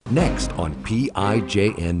Next on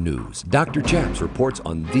PIJN News, Dr. Chaps reports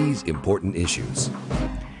on these important issues.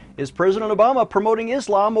 Is President Obama promoting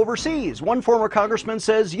Islam overseas? One former congressman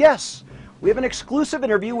says yes. We have an exclusive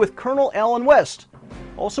interview with Colonel Allen West.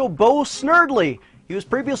 Also, Bo Snerdley. He was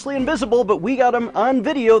previously invisible, but we got him on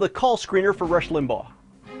video, the call screener for Rush Limbaugh.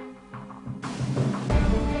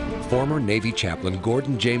 Former Navy chaplain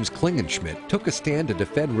Gordon James Klingenschmitt took a stand to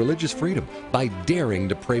defend religious freedom by daring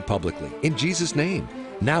to pray publicly in Jesus' name.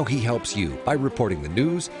 Now he helps you by reporting the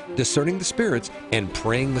news, discerning the spirits, and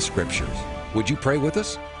praying the scriptures. Would you pray with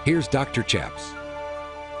us? Here's Dr. Chaps.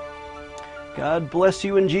 God bless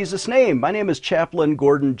you in Jesus' name. My name is Chaplain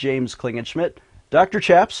Gordon James Klingenschmitt, Dr.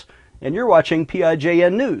 Chaps, and you're watching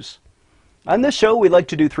PIJN News. On this show, we like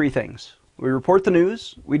to do three things. We report the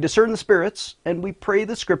news, we discern the spirits, and we pray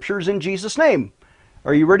the scriptures in Jesus' name.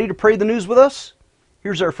 Are you ready to pray the news with us?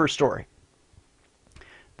 Here's our first story.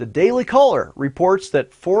 The Daily Caller reports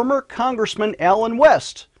that former Congressman Allen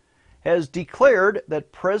West has declared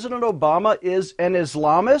that President Obama is an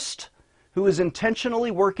Islamist who is intentionally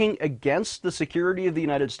working against the security of the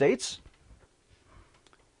United States.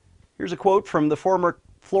 Here's a quote from the former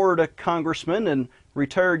Florida congressman and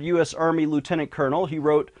retired U.S. Army Lieutenant Colonel. He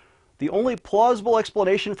wrote, "The only plausible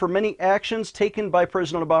explanation for many actions taken by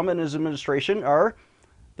President Obama and his administration are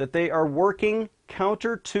that they are working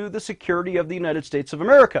counter to the security of the United States of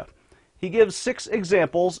America." He gives 6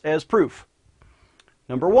 examples as proof.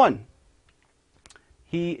 Number 1,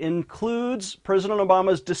 he includes President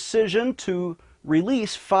Obama's decision to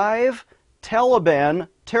release 5 Taliban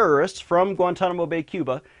terrorists from Guantanamo Bay,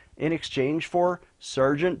 Cuba, in exchange for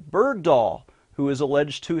Sergeant Bergdahl, who is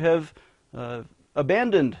alleged to have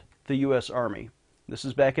abandoned the U.S. Army. This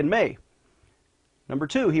is back in May. Number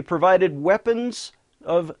 2, he provided weapons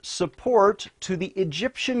of support to the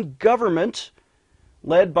Egyptian government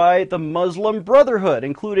led by the Muslim Brotherhood,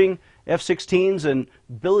 including F-16s and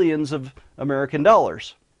billions of American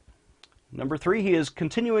dollars. Number 3, he is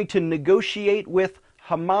continuing to negotiate with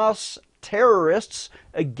Hamas terrorists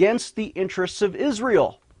against the interests of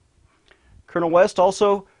Israel. Colonel West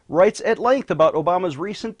also writes at length about Obama's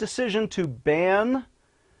recent decision to ban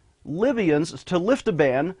Libyans, to lift a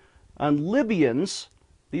ban on Libyans.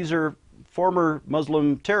 These are former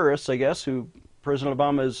Muslim terrorists, I guess, who President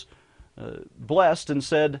Obama has blessed and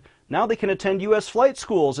said now they can attend U.S. flight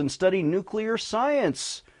schools and study nuclear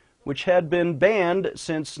science, which had been banned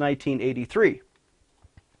since 1983.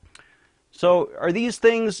 So are these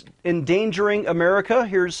things endangering America?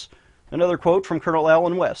 Here's another quote from Colonel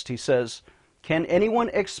Allen West. He says, "Can anyone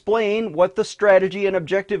explain what the strategy and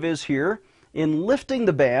objective is here in lifting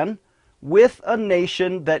the ban with a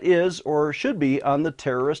nation that is or should be on the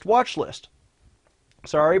terrorist watch list?"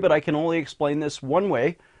 Sorry, but I can only explain this one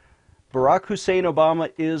way. Barack Hussein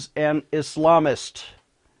Obama is an Islamist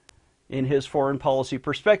in his foreign policy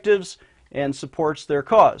perspectives and supports their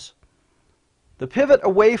cause. The pivot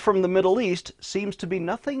away from the Middle East seems to be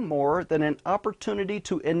nothing more than an opportunity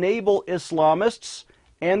to enable Islamists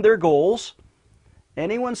and their goals.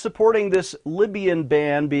 Anyone supporting this Libyan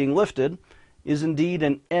ban being lifted is indeed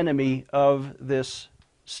an enemy of this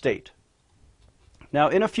state. Now,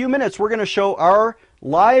 in a few minutes, we're going to show our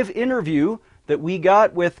live interview that we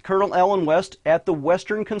got with Colonel Allen West at the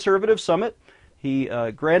Western Conservative Summit. He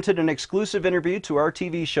granted an exclusive interview to our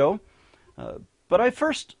TV show. But I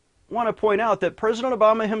first want to point out that President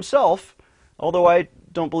Obama himself, although I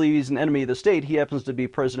don't believe he's an enemy of the state, he happens to be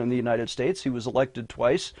President of the United States. He was elected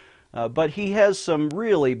twice. But he has some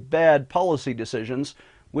really bad policy decisions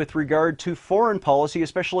with regard to foreign policy,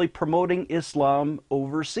 especially promoting Islam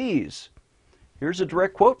overseas. Here's a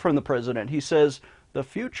direct quote from the president. He says, "The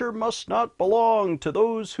future must not belong to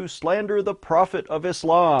those who slander the Prophet of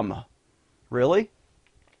Islam." Really?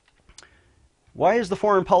 Why is the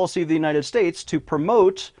foreign policy of the United States to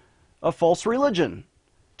promote a false religion,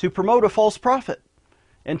 to promote a false prophet,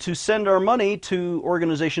 and to send our money to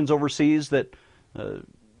organizations overseas that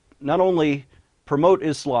not only promote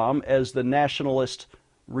Islam as the nationalist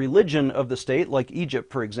religion of the state, like Egypt,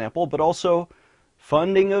 for example, but also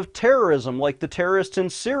funding of terrorism, like the terrorists in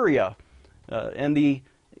Syria, and the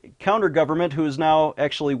counter-government who is now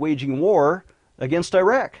actually waging war against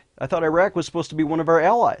Iraq. I thought Iraq was supposed to be one of our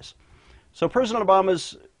allies. So President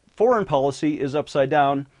Obama's foreign policy is upside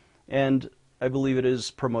down, and I believe it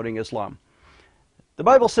is promoting Islam. The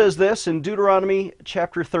Bible says this in Deuteronomy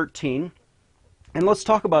chapter 13, and let's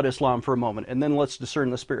talk about Islam for a moment, and then let's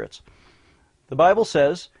discern the spirits. The Bible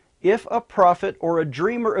says, "If a prophet or a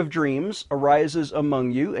dreamer of dreams arises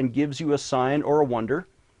among you and gives you a sign or a wonder,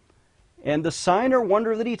 and the sign or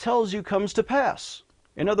wonder that he tells you comes to pass."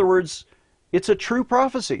 In other words, it's a true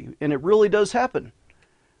prophecy, and it really does happen.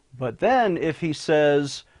 But then if he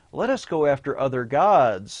says, let us go after other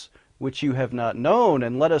gods, which you have not known,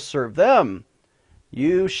 and let us serve them,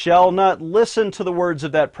 you shall not listen to the words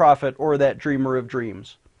of that prophet or that dreamer of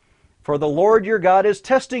dreams. For the Lord your God is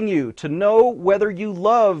testing you to know whether you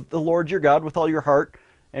love the Lord your God with all your heart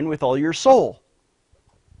and with all your soul.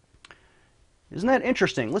 Isn't that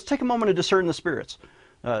interesting? Let's take a moment to discern the spirits.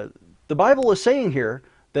 The Bible is saying here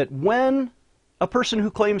that when a person who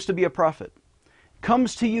claims to be a prophet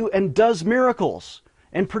comes to you and does miracles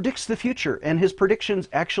and predicts the future, and his predictions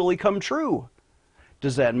actually come true,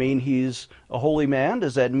 does that mean he's a holy man?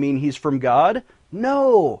 Does that mean he's from God?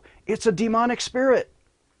 No, it's a demonic spirit.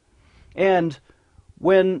 And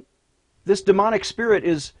when this demonic spirit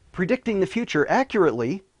is predicting the future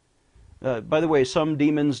accurately, by the way, some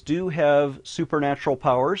demons do have supernatural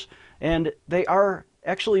powers, and they are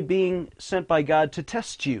actually being sent by God to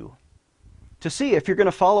test you, to see if you're going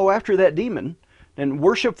to follow after that demon and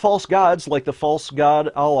worship false gods like the false god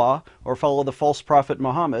Allah, or follow the false prophet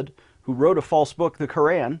Muhammad, who wrote a false book, the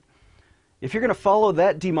Quran. If you're going to follow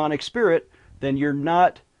that demonic spirit, then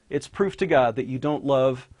it's proof to God that you don't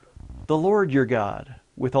love the Lord your God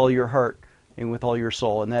with all your heart and with all your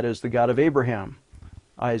soul, and that is the God of Abraham,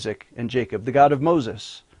 Isaac, and Jacob, the God of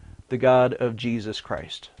Moses, the God of Jesus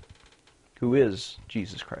Christ, who is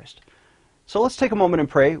Jesus Christ. So let's take a moment and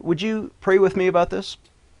pray. Would you pray with me about this?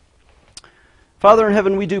 Father in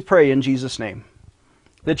heaven, we do pray in Jesus' name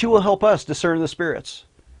that you will help us discern the spirits,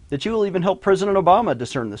 that you will even help President Obama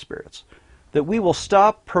discern the spirits, that we will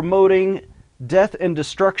stop promoting death and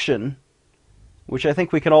destruction, which I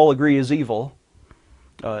think we can all agree is evil,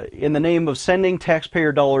 in the name of sending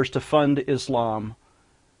taxpayer dollars to fund Islam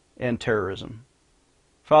and terrorism.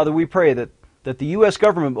 Father, we pray that the U.S.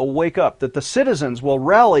 government will wake up, that the citizens will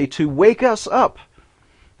rally to wake us up,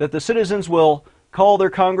 that the citizens will call their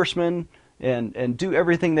congressmen and do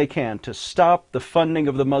everything they can to stop the funding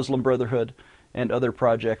of the Muslim Brotherhood and other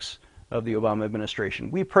projects of the Obama administration.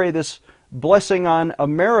 We pray this blessing on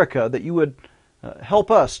America, that you would help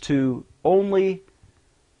us to only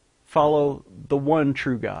follow the one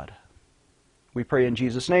true God. We pray in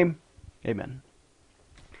Jesus' name. Amen.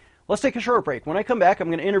 Let's take a short break. When I come back, I'm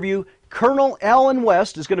going to interview Colonel Allen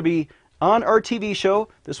West. Is going to be on our TV show.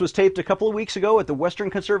 This was taped a couple of weeks ago at the Western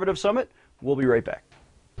Conservative Summit. We'll be right back.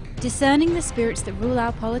 Discerning the spirits that rule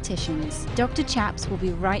our politicians. Dr. Chaps will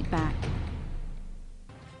be right back.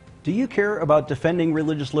 Do you care about defending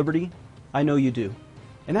religious liberty? I know you do.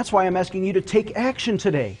 And that's why I'm asking you to take action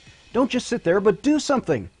today. Don't just sit there, but do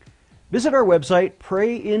something. Visit our website,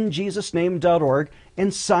 prayinjesusname.org,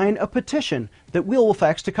 and sign a petition that we'll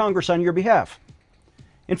fax to Congress on your behalf.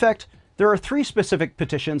 In fact, there are 3 specific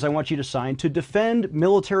petitions I want you to sign to defend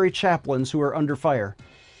military chaplains who are under fire.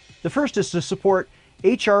 The first is to support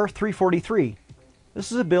H.R. 343.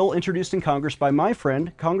 This is a bill introduced in Congress by my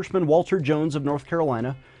friend, Congressman Walter Jones of North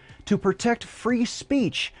Carolina, to protect free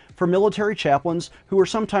speech for military chaplains who are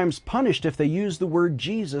sometimes punished if they use the word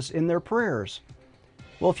Jesus in their prayers.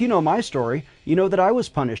 Well, if you know my story, you know that I was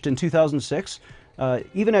punished in 2006,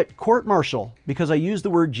 even at court-martial, because I used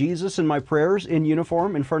the word Jesus in my prayers in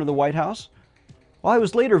uniform in front of the White House. Well, I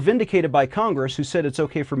was later vindicated by Congress, who said it's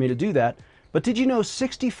okay for me to do that. But did you know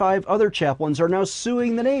 65 other chaplains are now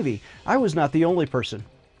suing the Navy? I was not the only person.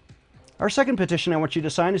 Our second petition I want you to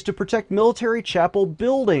sign is to protect military chapel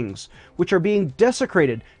buildings, which are being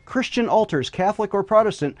desecrated. Christian altars, Catholic or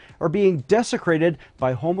Protestant, are being desecrated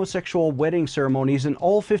by homosexual wedding ceremonies in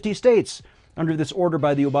all 50 states under this order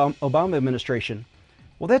by the Obama administration.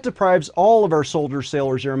 Well, that deprives all of our soldiers,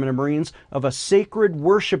 sailors, airmen, and Marines of a sacred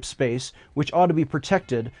worship space which ought to be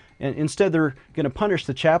protected. And instead, they're going to punish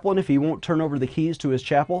the chaplain if he won't turn over the keys to his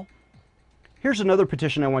chapel. Here's another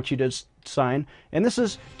petition I want you to sign, and this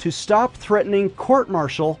is to stop threatening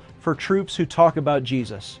court-martial for troops who talk about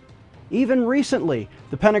Jesus. Even recently,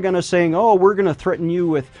 the Pentagon is saying, oh, we're going to threaten you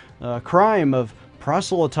with crime of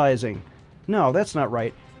proselytizing. No, that's not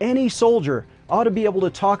right. Any soldier ought to be able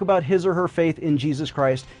to talk about his or her faith in Jesus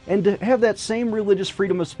Christ and to have that same religious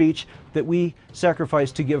freedom of speech that we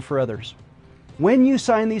sacrifice to give for others. When you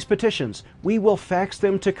sign these petitions, we will fax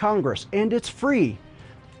them to Congress, and it's free.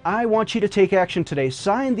 I want you to take action today.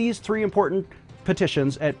 Sign these 3 important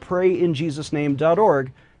petitions at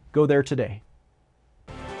prayinjesusname.org. Go there today.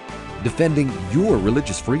 Defending your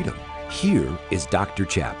religious freedom. Here is Dr.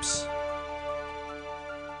 Chaps.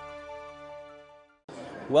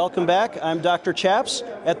 Welcome back. I'm Dr. Chaps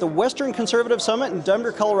at the Western Conservative Summit in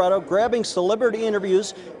Denver, Colorado, grabbing celebrity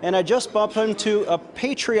interviews, and I just bumped into a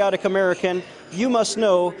patriotic American you must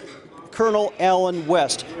know, Colonel Allen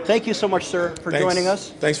West. Thank you so much, sir, for joining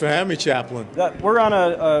us. Thanks for having me, Chaplain. We're on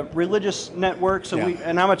a religious network, so Yeah.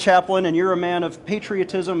 and I'm a chaplain, and you're a man of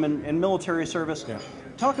patriotism and military service. Yeah.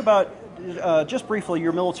 Talk about, just briefly,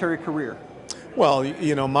 your military career. Well,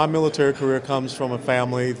 you know, my military career comes from a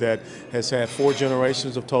family that has had 4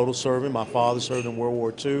 generations of total serving. My father served in World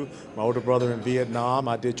War II, my older brother in Vietnam.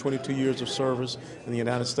 I did 22 years of service in the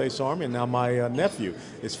United States Army, and now my nephew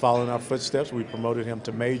is following our footsteps. We promoted him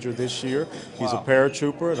to major this year. He's a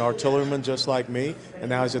paratrooper, an artilleryman just like me, and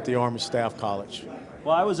now he's at the Army Staff College.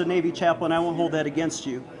 Well, I was a Navy chaplain. I won't hold that against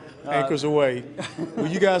you. Anchors away. Will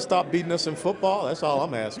you guys stop beating us in football? That's all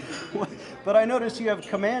I'm asking. But I noticed you have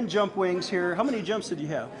command jump wings here. How many jumps did you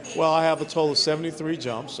have? Well, I have a total of 73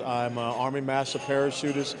 jumps. I'm an Army Master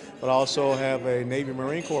Parachutist, but I also have a Navy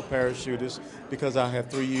Marine Corps parachutist because I have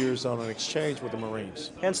 3 years on an exchange with the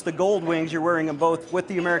Marines. Hence the gold wings. You're wearing them both with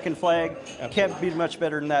the American flag. Can't be much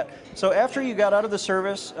better than that. So after you got out of the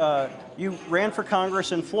service, you ran for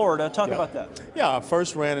Congress in Florida. Talk about that. Yeah, I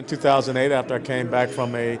first ran in 2008 after I came back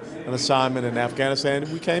from an assignment in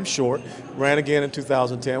Afghanistan. We came short. Ran again in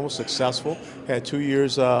 2010, was successful. Had 2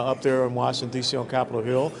 years up there in Washington, D.C. on Capitol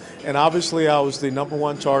Hill. And obviously I was the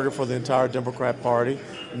 #1 target for the entire Democrat Party,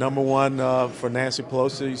 #1 for Nancy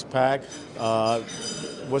Pelosi's PAC.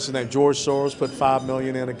 What's his name? George Soros put $5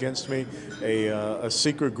 million in against me. A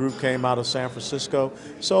secret group came out of San Francisco.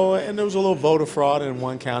 So, and there was a little voter fraud in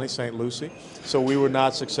one county, St. Lucie. So we were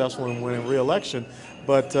not successful in winning re-election.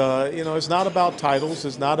 But, you know, it's not about titles.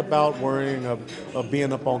 It's not about worrying of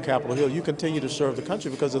being up on Capitol Hill. You continue to serve the country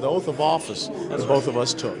because of the oath of office that both of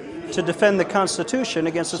us took. To defend the Constitution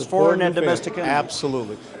against its foreign and domestic enemies.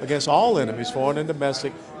 Absolutely. Against all enemies, foreign and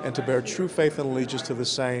domestic, and to bear true faith and allegiance to the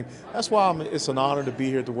same. That's why it's an honor to be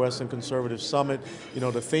here at the Western Conservative Summit. You know,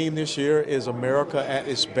 the theme this year is America at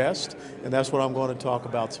its best, and that's what I'm going to talk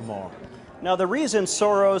about tomorrow. Now, the reason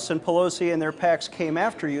Soros and Pelosi and their PACs came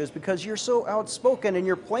after you is because you're so outspoken and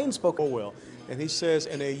you're plain spoken. Orwell, and he says,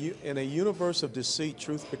 in a universe of deceit,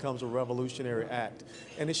 truth becomes a revolutionary act.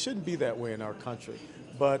 And it shouldn't be that way in our country.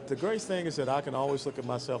 But the great thing is that I can always look at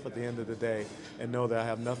myself at the end of the day and know that I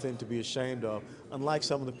have nothing to be ashamed of, unlike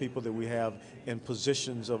some of the people that we have in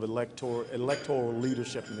positions of electoral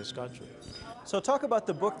leadership in this country. So talk about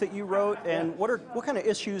the book that you wrote, and what kind of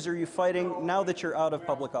issues are you fighting now that you're out of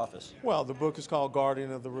public office? Well, the book is called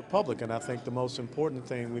Guardian of the Republic, and I think the most important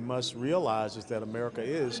thing we must realize is that America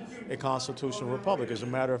is a constitutional republic. As a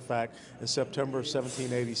matter of fact, in September of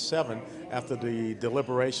 1787, after the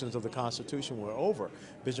deliberations of the Constitution were over,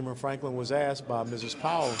 Benjamin Franklin was asked by Mrs.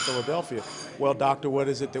 Powell in Philadelphia, well, doctor, what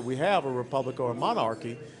is it that we have, a republic or a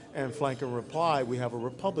monarchy? And Franklin replied, we have a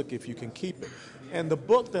republic if you can keep it. And the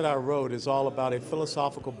book that I wrote is all about a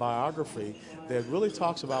philosophical biography that really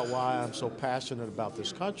talks about why I'm so passionate about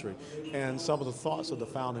this country and some of the thoughts of the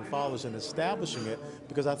Founding Fathers in establishing it,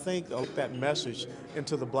 because I think that message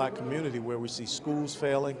into the black community where we see schools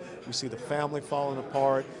failing, we see the family falling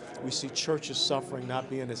apart, we see churches suffering, not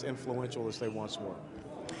being as influential as they once were.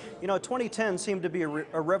 You know, 2010 seemed to be a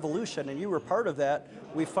revolution, and you were part of that.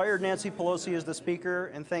 We fired Nancy Pelosi as the Speaker,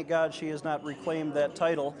 and thank God she has not reclaimed that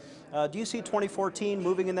title. Do you see 2014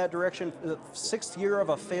 moving in that direction, the 6th year of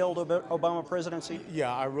a failed Obama presidency?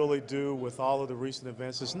 Yeah, I really do with all of the recent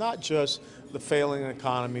events. It's not just the failing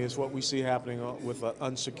economy, it's what we see happening with an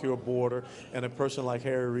unsecure border, and a person like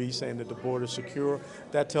Harry Reid saying that the border is secure.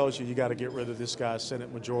 That tells you got to get rid of this guy,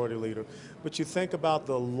 Senate Majority Leader. But you think about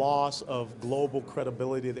the loss of global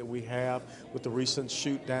credibility that we have with the recent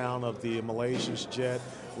shoot down of the Malaysian jet.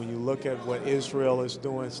 When you look at what Israel is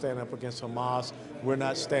doing, standing up against Hamas, we're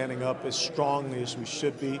not standing up as strongly as we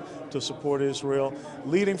should be to support Israel.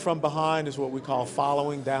 Leading from behind is what we call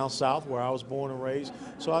following down south, where I was born and raised.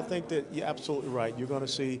 So I think that you're absolutely right. You're going to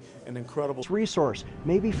see an incredible resource,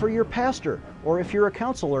 maybe for your pastor, or if you're a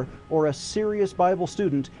counselor or a serious Bible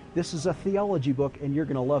student, this is a theology book and you're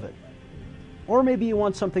going to love it. Or maybe you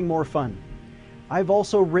want something more fun. I've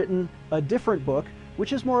also written a different book,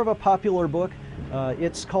 which is more of a popular book.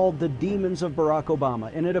 It's called The Demons of Barack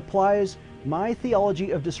Obama, and it applies my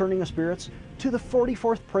theology of discerning of spirits to the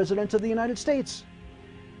 44th President of the United States.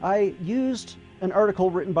 I used an article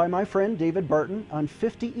written by my friend David Barton on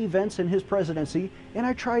 50 events in his presidency, and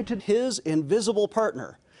I tried to... His invisible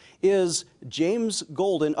partner is James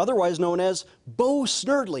Golden, otherwise known as Bo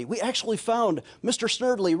Snerdley. We actually found Mr.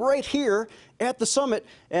 Snerdley right here at the summit,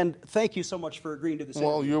 and thank you so much for agreeing to this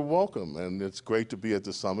interview. Well, you're welcome, and it's great to be at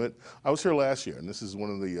the summit. I was here last year, and this is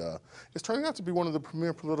one of the, it's turning out to be one of the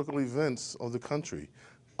premier political events of the country,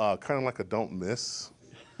 kind of like a don't miss.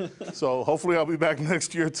 So hopefully I'll be back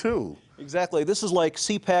next year too. Exactly. This is like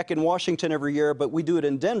CPAC in Washington every year, but we do it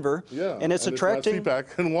in Denver. Yeah, and it's attracting it's not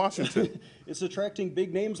CPAC in Washington. it's attracting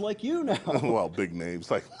big names like you now. Well, big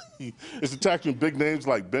names like it's attracting big names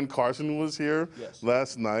like Ben Carson was here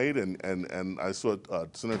last night, and I saw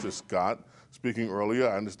Senator Scott speaking earlier.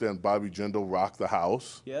 I understand Bobby Jindal rocked the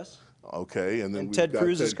House. Yes. Okay, and then we've Ted got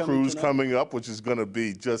Cruz Ted is Cruz coming up, which is going to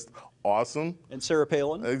be just awesome. And Sarah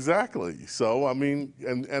Palin. Exactly. So, I mean,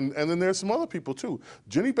 and then there's some other people too.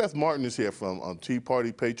 Jenny Beth Martin is here from Tea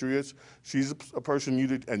Party Patriots. She's a person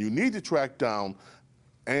you need to track down.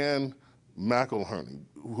 Ann McElherney,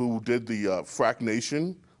 who did the Frack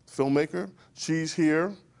Nation filmmaker. She's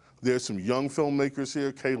here. There's some young filmmakers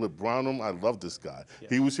here. Caleb Brownham, I love this guy.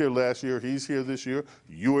 He was here last year. He's here this year.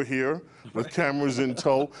 You're here with cameras in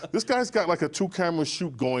tow. This guy's got like a 2-camera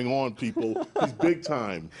shoot going on, people. He's big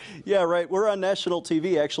time. Yeah, right. We're on national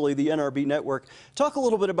TV, actually, the NRB network. Talk a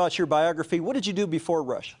little bit about your biography. What did you do before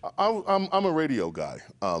Rush? I'm a radio guy.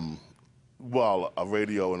 Well, a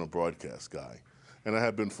radio and a broadcast guy. And I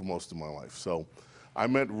have been for most of my life. So I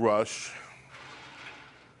met Rush.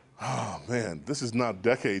 Oh, man, this is not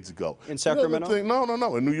decades ago. In Sacramento?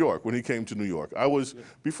 No, in New York, when he came to New York.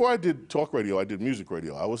 Before I did talk radio, I did music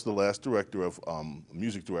radio. I was the last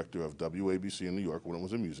music director of WABC in New York when it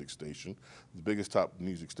was a music station, the biggest top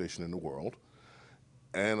music station in the world.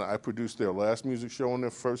 And I produced their last music show and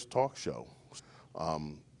their first talk show.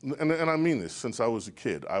 And I mean this, since I was a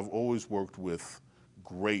kid, I've always worked with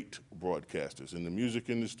great broadcasters. In the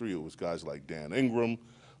music industry, it was guys like Dan Ingram,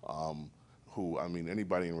 who, I mean,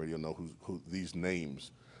 anybody in radio know who these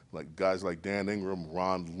names, like guys like Dan Ingram,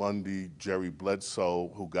 Ron Lundy, Jerry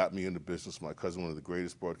Bledsoe, who got me into business, my cousin, one of the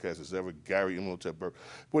greatest broadcasters ever, Gary Imhotep Burke.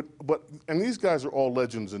 And these guys are all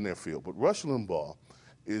legends in their field, but Rush Limbaugh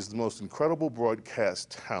is the most incredible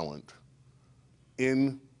broadcast talent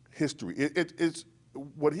in history. It's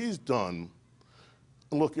what he's done.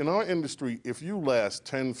 Look, in our industry, if you last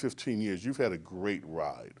 10, 15 years, you've had a great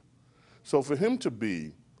ride. So for him to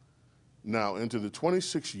be now into the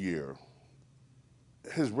 26th year,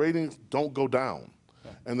 his ratings don't go down.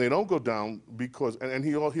 And they don't go down because, and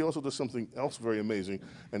he also does something else very amazing.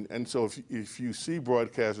 And so if you see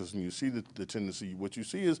broadcasters and you see the tendency, what you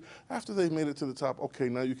see is after they've made it to the top, okay,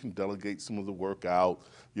 now you can delegate some of the work out.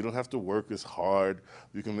 You don't have to work as hard.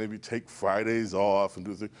 You can maybe take Fridays off and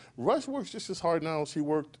do things. Rush works just as hard now as he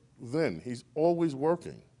worked then. He's always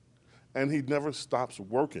working. And he never stops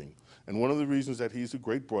working. And one of the reasons that he's a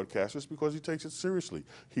great broadcaster is because he takes it seriously.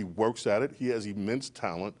 He works at it, he has immense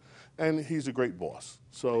talent, and he's a great boss.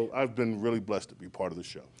 So I've been really blessed to be part of the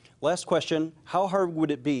show. Last question, how hard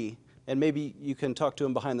would it be, and maybe you can talk to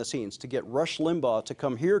him behind the scenes, to get Rush Limbaugh to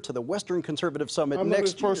come here to the Western Conservative Summit next year? I'm not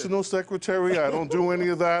his personal secretary. I don't do any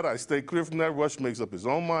of that. I stay clear from that. Rush makes up his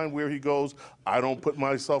own mind where he goes. I don't put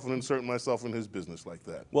myself and insert myself in his business like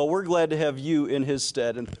that. Well, we're glad to have you in his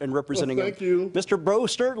stead and representing him. Thank you. Mr. Bro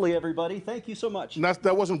Snerdley, everybody. Thank you so much.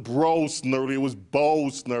 That wasn't Bro Snerdley. It was Bo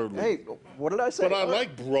Snerdley. Hey, what did I say? But I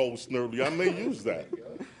like Bro Snerdley. I may use that.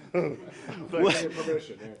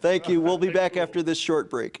 Thank you. We'll be back after this short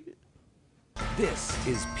break. This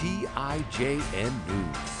is PIJN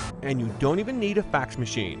News. And you don't even need a fax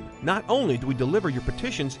machine. Not only do we deliver your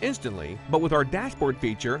petitions instantly, but with our dashboard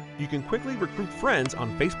feature, you can quickly recruit friends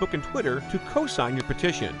on Facebook and Twitter to co-sign your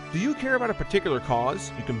petition. Do you care about a particular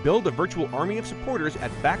cause? You can build a virtual army of supporters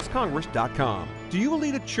at faxcongress.com. Do you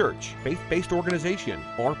lead a church, faith-based organization,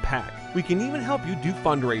 or PAC? We can even help you do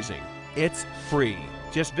fundraising. It's free.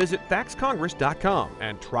 Just visit faxcongress.com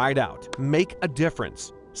and try it out. Make a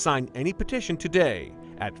difference. Sign any petition today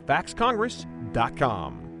at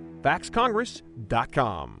faxcongress.com.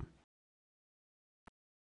 faxcongress.com.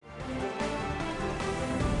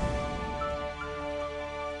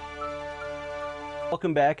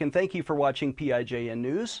 Welcome back, and thank you for watching PIJN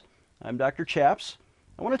News. I'm Dr. Chaps.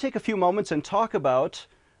 I want to take a few moments and talk about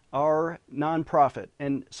our nonprofit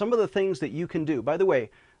and some of the things that you can do. By the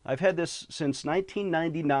way, I've had this since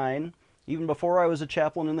 1999, even before I was a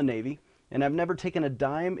chaplain in the Navy, and I've never taken a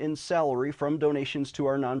dime in salary from donations to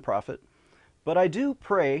our nonprofit. But I do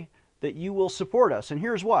pray that you will support us, and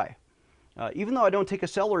here's why. Even though I don't take a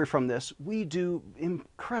salary from this, we do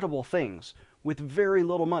incredible things with very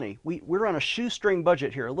little money. We're on a shoestring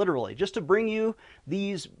budget here, literally, just to bring you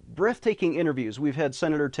these breathtaking interviews. We've had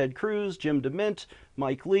Senator Ted Cruz, Jim DeMint,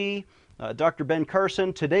 Mike Lee, Dr. Ben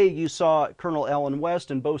Carson. Today you saw Colonel Allen West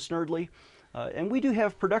and Bo Snerdley. And we do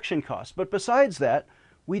have production costs. But besides that,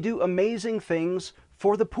 we do amazing things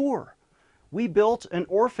for the poor. We built an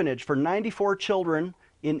orphanage for 94 children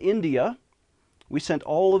in India. We sent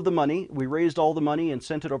all of the money, we raised all the money and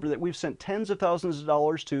sent it over there. We've sent tens of thousands of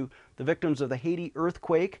dollars to the victims of the Haiti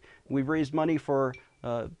earthquake. We've raised money for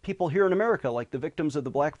people here in America, like the victims of the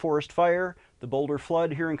Black Forest Fire, the Boulder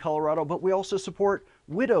Flood here in Colorado, but we also support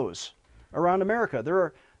widows around America. There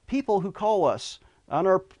are people who call us on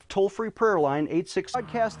our toll-free prayer line, 866.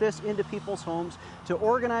 Broadcast this into people's homes to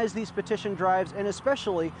organize these petition drives, and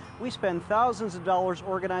especially we spend thousands of dollars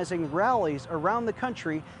organizing rallies around the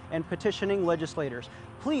country and petitioning legislators.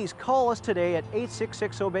 Please call us today at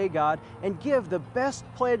 866-OBEY-GOD and give the best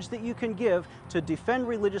pledge that you can give to defend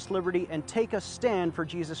religious liberty and take a stand for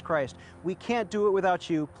Jesus Christ. We can't do it without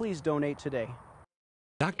you. Please donate today.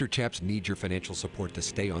 Dr. Chaps needs your financial support to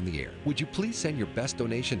stay on the air. Would you please send your best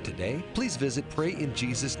donation today? Please visit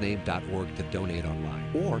PrayInJesusName.org to donate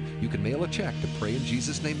online. Or you can mail a check to Pray in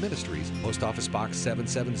Jesus Name Ministries, Post Office Box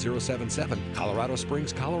 77077, Colorado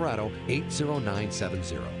Springs, Colorado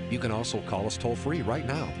 80970. You can also call us toll-free right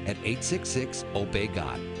now at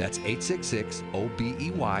 866-OBEY-GOD. That's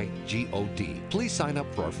 866-OBEYGOD. Please sign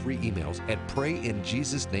up for our free emails at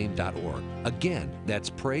PrayInJesusName.org. Again,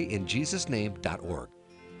 that's PrayInJesusName.org.